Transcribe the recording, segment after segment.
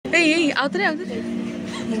आउथरे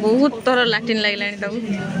बहुत थर लाट्रिन लागलानी ताऊ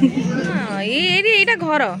हाँ एटा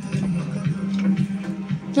घर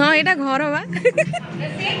हाँ यहाँ घर बा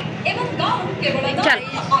चल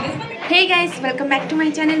hey guys welcome back to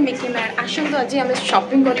my channel Mickey mad आसंतु आज हम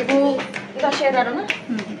शॉपिंग करबो दशहरा रो ना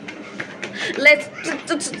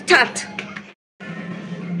लेट्स स्टार्ट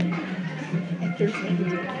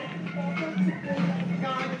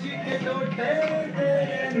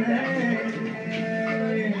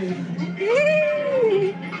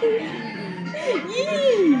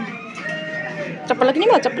चप्पल कि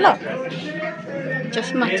नहीं चप्पल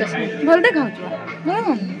चश्मा चश्मा भल देखा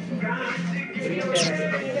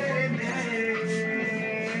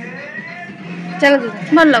चलो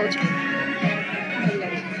भल लगुच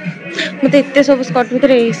मत एत सब स्कर्ट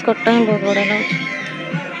भितर ये स्कर्टा ही बहुत बढ़िया लगुच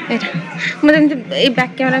मत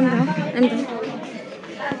बैक कैमरा में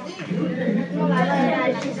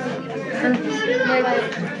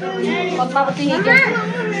पद्मावती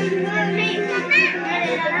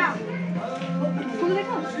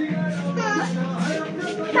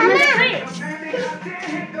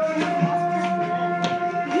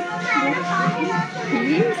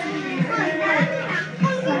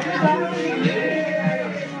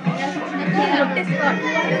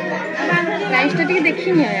प्राइस टी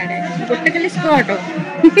देखी गोटे खाली स्कर्ट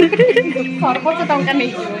सर्वोच्च टंका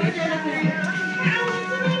नहीं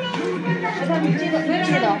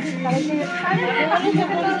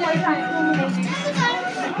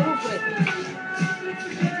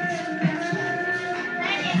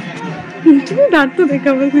दांत तो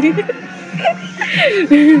देखा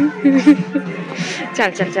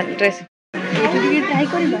चल चल चल ड्रेस ट्राई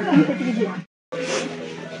कर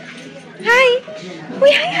हाय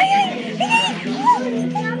ओए हाय हाय हाय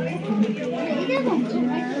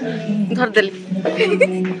धर देली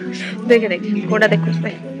देखे देख कोड़ा देखो पे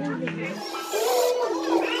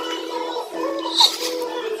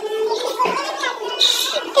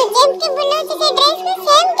जेमती बुलाउ से ड्रेस को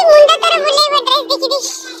सेम कि मुंडा तर बुलाइबा ड्रेस देखि दिस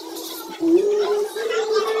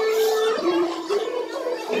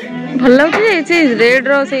भल लागे से रेड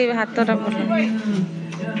रो से हाथटा भल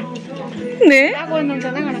ने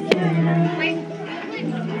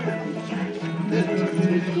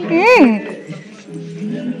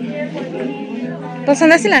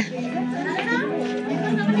पसंद आसिला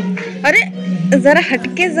अरे जरा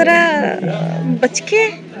हटके जरा बचके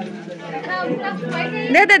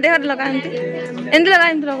दे दे देहर लगा एंती लगा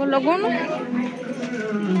लगौनु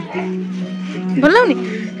भल लाଗୁନି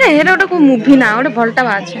हेरा गोटे को मूवी ना गोटे भलटा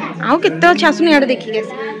बाछे आउ केते अछि आसुनी याडे देखि के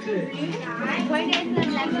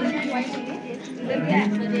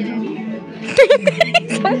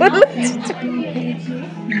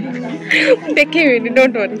देखेबी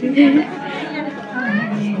डोंट वरी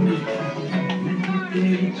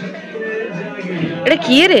एटा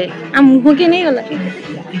किए रे आ मुह के नहीं गला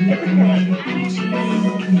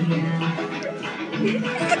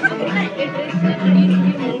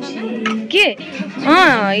के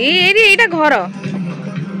हाँ ये घर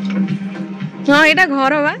हाँ यहाँ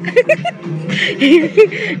घर बा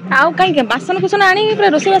आउ कहीं बासन कुसन आनी पूरा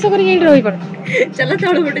रोषेई बास कर रही पड़ चलो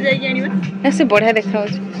तौड़ गोटे जाइए से बढ़िया देखा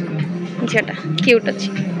झीटा क्यूट अच्छी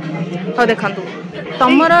हाँ देखु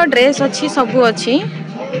तमर ड्रेस अच्छी सबू अच्छी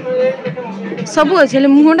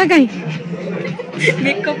मुहटा कहीं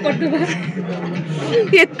मेकअप कर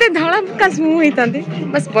एते धड़ा काश मुँह होता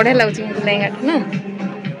बस बढ़िया लगुच लहंगा ना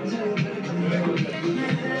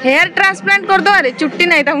हेयर ट्रांसप्लांट कर दो अरे चुट्टी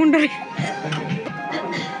नहीं था मुंडे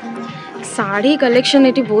साड़ी कलेक्शन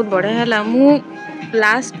ये बहुत बढ़िया है मु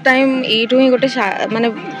लास्ट टाइम एठू ही गोटे माने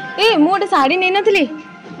ए मु गोटे साड़ी नहीं नथली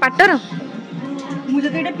पाटर मु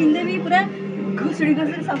जब एटा पिंदेबी पूरा घुसड़ी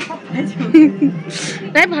घुसड़ी सब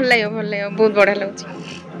नहीं भल लगे बहुत बढ़िया लगुच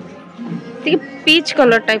ठीक पीच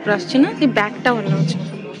कलर टाइप आछी ना ती बैक टा भल लगुच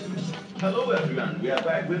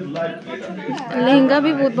लहंगा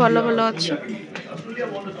भी बहुत भल भल अच्छी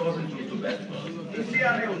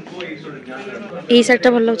यही साइड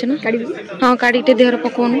भल लगे ना हाँ काढ़ी देहर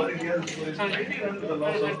पकौन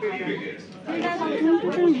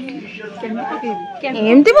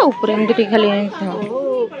एमती ऊपर एमती खाली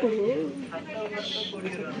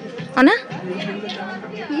हाँ ना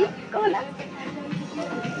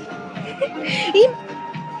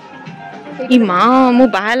ई माँ मु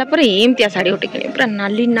बाहला पर एमती साड़ी गोटे किणी पूरा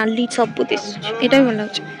नाली नाली सब एटा भी भल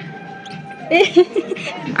लगे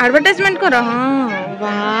एडवर्टाइजमेंट करो हाँ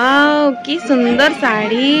वाव की सुंदर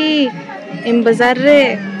साड़ी एम बाजार रे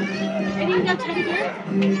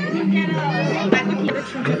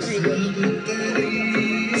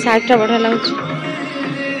साइडटा बढ़िया लगुच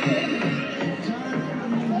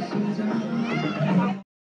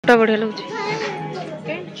बढ़िया लगुच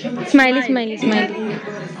स्माइली स्माइली स्माइली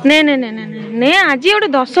ने ने ने ने ने आज गोटे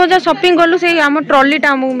 10,000 शॉपिंग कलु से आम ट्रॉलीटा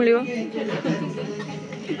आमको मिल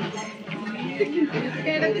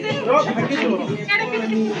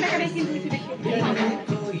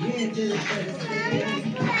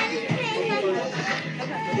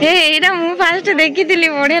एटा मु फास्ट देखी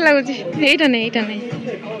बढ़िया लगुच एटा नहीं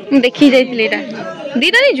देखी जाइए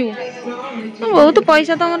दीटा नहीं जु बहुत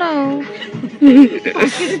पैसा तुम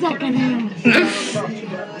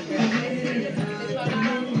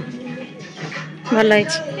भल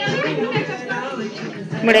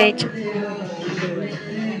बढ़िया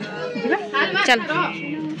चल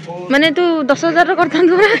माने तू 10,000 करता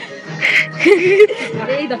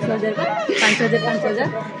 10,000 5,000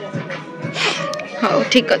 हाँ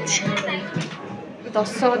ठीक अच्छे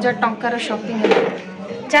 10,000 टंकार शॉपिंग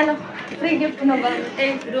चलो फ्री गिफ्ट नंबर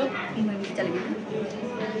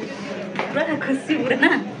पूरा खुशी पूरा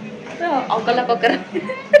ना तो अगला पकर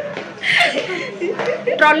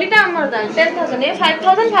ट्रॉलीटा हमर 10,000 ये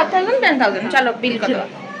 5,000 10,000 चलो बिल कर दो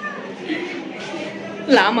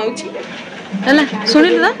लाम आउची हला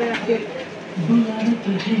सुनिल दा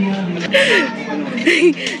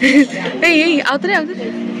ए आउतरे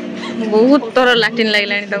बहुत तर लाटिन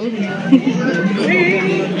लागलानी ताऊ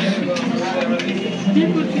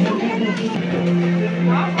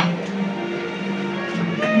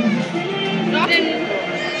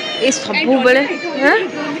ए सबु बेले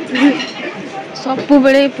सबु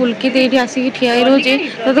बेले पुलकित ये आसिक ठिया रोचे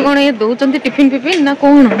तो कौन ये दौरान टिफिन फिफिन ना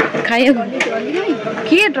कौन खाया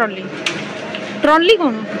किए ट्रॉली ट्रॉली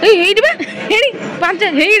कौन पांच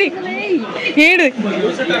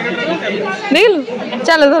देख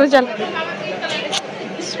चलो धर चल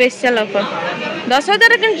स्पेशल ऑफर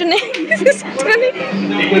 10,000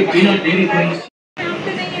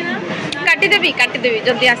 काटिदेवी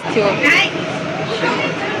जल्दी आसो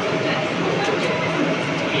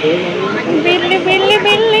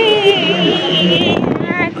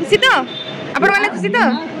खुशी तो आपण माने खुशी तो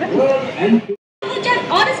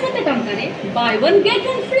और इसमें तो कम करे by one get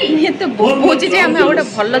one free ये तो बहुत जे हम गोटे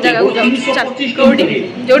भल जगह को जाऊ चल कोडी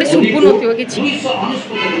जोडी सुपु नथियो किछि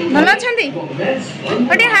भल अछंती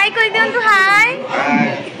ओडी हाय कहि दियंतु हाय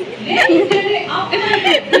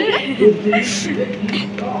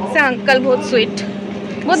से अंकल बहुत स्वीट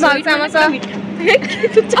बहुत भल से हमसा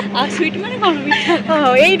आ स्वीट माने कोन मीठा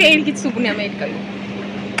हां एई किछि सुपुनी हम एई कहि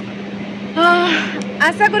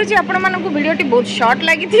आशा करूची आपण मानकु वीडियोटी बहुत शॉर्ट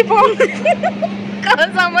लागि थी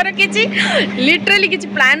कस हमर किछि लिटरली किछि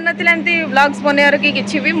प्लान नथिला एंती व्लॉग्स बनेयार कि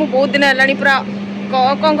किछि भी मु बहुत दिन हलानी पूरा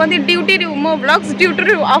कौन कहती ड्यूटी मो व्लॉग्स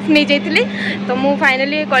ड्यूटी ऑफ नहीं जाइली तो मु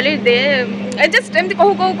फाइनली कहली दे जस्ट एमती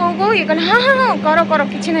कहू कहू कहू कहू ये कहना हाँ हाँ हाँ कर कर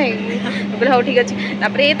किसी ना बोले हाँ ठीक अच्छे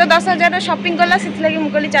तापर ये तो 10,000 शॉपिंग कला से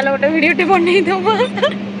मुझे चलो गोटे वीडियोटे बनई देव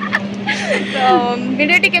तो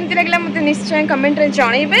वीडियोटी केमती लगे मत निश्चय कमेंट रे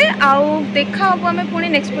जनइबे आउ देखा हम आम पुणी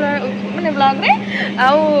नेक्स्ट माने व्लॉग रे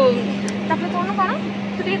आउ तापर कौन कौन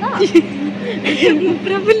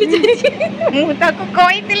पूरा भूली मुझे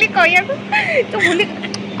कही कहया तो भूली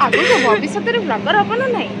आग भविष्य में ब्लॉगर हम ना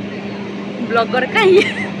ना ब्लॉगर कहीं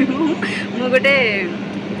मु गोटे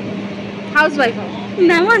हाउस वाइफ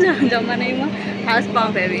ना मो जमा नहीं मो हाउस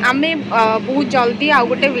पंप है आम बहुत जल्दी आउ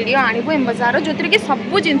गोटे वीडियो आणबू एम बाजार जो कि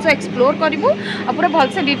सब जिनस एक्सप्लोर करूँ पूरा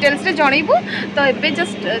भलसे डिटेल्स रे जनइबू तो ये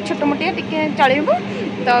जस्ट छोट मोटिया टिके चलू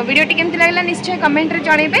तो वीडियोटी केमती लगला निश्चय कमेंट रे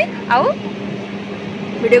जनइबे आउ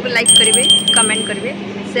वीडियो को लाइक करेंगे कमेंट करेंगे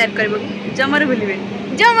शेयर करेंगे जमा भूलिए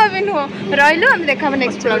जमा भी नुह रही हम देखा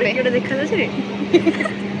नेक्स्ट ब्लॉग रे देखा जाए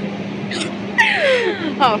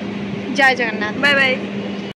हाँ जय जगन्नाथ बाय बाय।